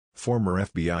Former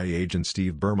FBI agent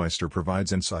Steve Burmeister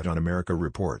provides insight on America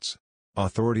reports.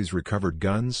 Authorities recovered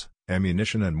guns,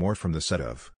 ammunition and more from the set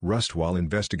of Rust while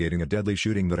investigating a deadly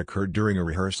shooting that occurred during a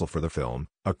rehearsal for the film,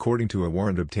 according to a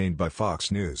warrant obtained by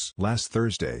Fox News. Last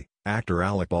Thursday, actor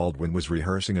Alec Baldwin was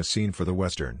rehearsing a scene for the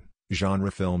Western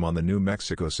genre film on the New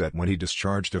Mexico set when he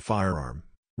discharged a firearm,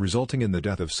 resulting in the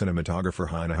death of cinematographer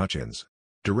Halyna Hutchins.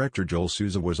 Director Joel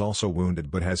Souza was also wounded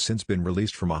but has since been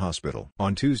released from a hospital.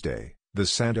 On Tuesday, the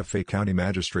Santa Fe County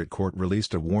Magistrate Court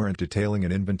released a warrant detailing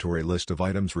an inventory list of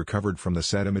items recovered from the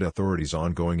set amid authorities'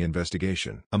 ongoing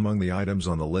investigation. Among the items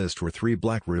on the list were 3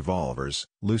 black revolvers,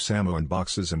 loose ammo in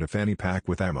boxes and a fanny pack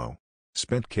with ammo.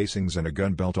 Spent casings and a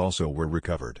gun belt also were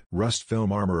recovered. Rust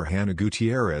film armorer Hannah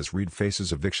Gutierrez Reed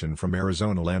faces eviction from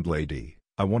Arizona landlady.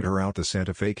 I want her out. The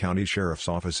Santa Fe County Sheriff's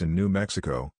Office in New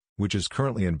Mexico, which is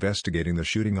currently investigating the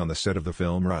shooting on the set of the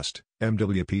film Rust,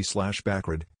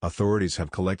 MWP/Backward. Authorities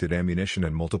have collected ammunition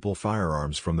and multiple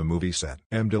firearms from the movie set.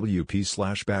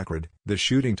 MWP/Backward. The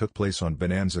shooting took place on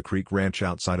Bonanza Creek Ranch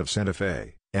outside of Santa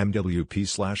Fe.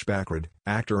 MWP/Backward.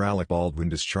 Actor Alec Baldwin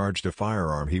discharged a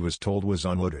firearm he was told was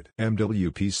unloaded.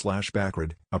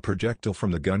 MWP/Backward. A projectile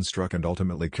from the gun struck and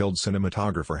ultimately killed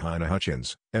cinematographer Halyna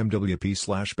Hutchins.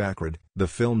 MWP/Backward. The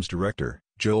film's director,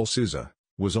 Joel Souza,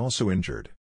 was also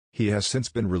injured. He has since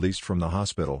been released from the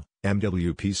hospital.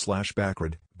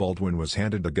 MWP/Backward. Baldwin was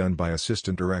handed the gun by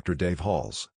Assistant Director Dave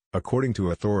Halls, according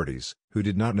to authorities, who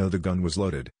did not know the gun was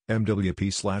loaded.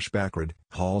 MWP/Backward.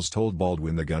 Halls told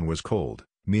Baldwin the gun was cold,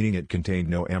 meaning it contained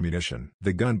no ammunition.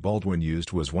 The gun Baldwin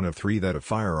used was one of 3 that a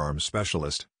firearms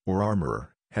specialist, or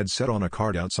armorer, had set on a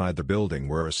cart outside the building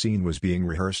where a scene was being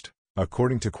rehearsed.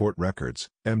 According to court records,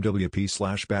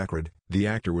 MWP/Backward, the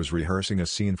actor was rehearsing a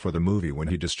scene for the movie when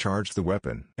he discharged the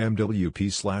weapon.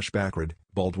 MWP/Backward,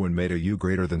 Baldwin made a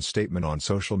U-greater-than statement on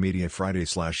social media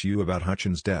Friday/U about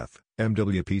Hutchins' death.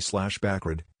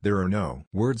 MWP/Backward, there are no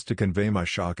words to convey my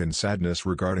shock and sadness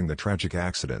regarding the tragic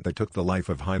accident that took the life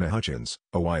of Halyna Hutchins,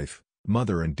 a wife,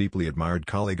 mother and deeply admired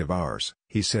colleague of ours,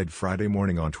 he said Friday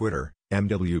morning on Twitter.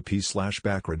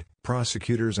 MWP/Backward,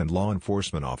 prosecutors and law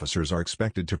enforcement officers are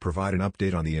expected to provide an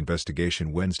update on the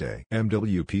investigation Wednesday.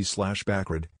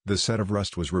 MWP/Backward, the set of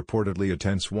Rust was reportedly a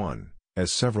tense one,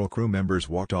 as several crew members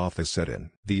walked off the set in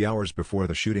the hours before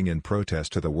the shooting in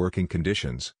protest to the working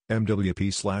conditions.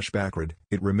 MWP/Backward,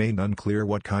 it remained unclear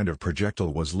what kind of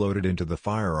projectile was loaded into the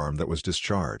firearm that was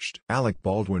discharged. Alec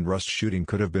Baldwin Rust shooting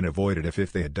could have been avoided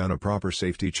if they had done a proper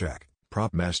safety check.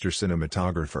 Prop master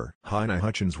cinematographer Halyna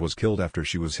Hutchins was killed after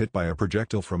she was hit by a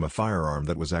projectile from a firearm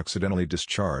that was accidentally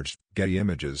discharged. Getty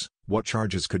Images. What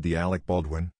charges could the Alec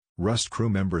Baldwin Rust crew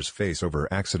members face over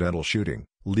accidental shooting?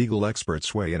 Legal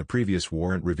experts weigh in. A previous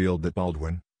warrant revealed that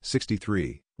Baldwin,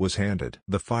 63, was handed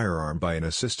the firearm by an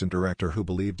assistant director who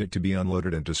believed it to be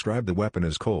unloaded and described the weapon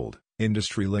as cold,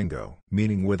 industry lingo,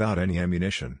 meaning without any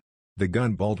ammunition. The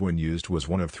gun Baldwin used was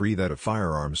one of 3 that a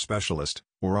firearms specialist,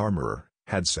 or armorer,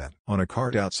 had set on a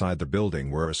cart outside the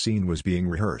building where a scene was being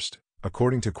rehearsed.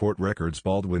 According to court records,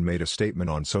 Baldwin made a statement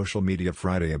on social media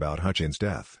Friday about Hutchins'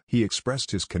 death. He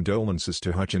expressed his condolences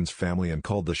to Hutchins' family and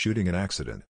called the shooting an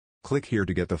accident. Click here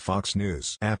to get the Fox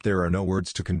News app. There are no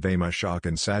words to convey my shock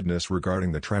and sadness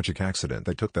regarding the tragic accident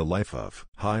that took the life of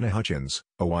Halyna Hutchins,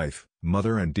 a wife,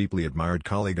 mother and deeply admired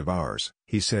colleague of ours,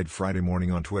 he said Friday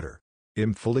morning on Twitter.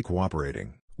 I'm fully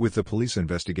cooperating with the police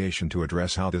investigation to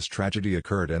address how this tragedy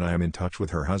occurred, and I am in touch with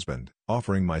her husband,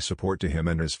 offering my support to him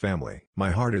and his family.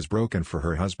 My heart is broken for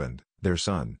her husband, their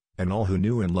son, and all who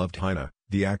knew and loved Halyna,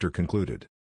 the actor concluded.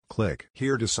 Click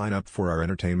here to sign up for our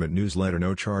entertainment newsletter.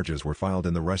 No charges were filed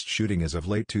in the Rust shooting as of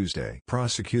late Tuesday.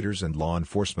 Prosecutors and law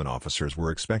enforcement officers were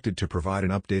expected to provide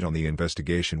an update on the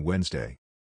investigation Wednesday.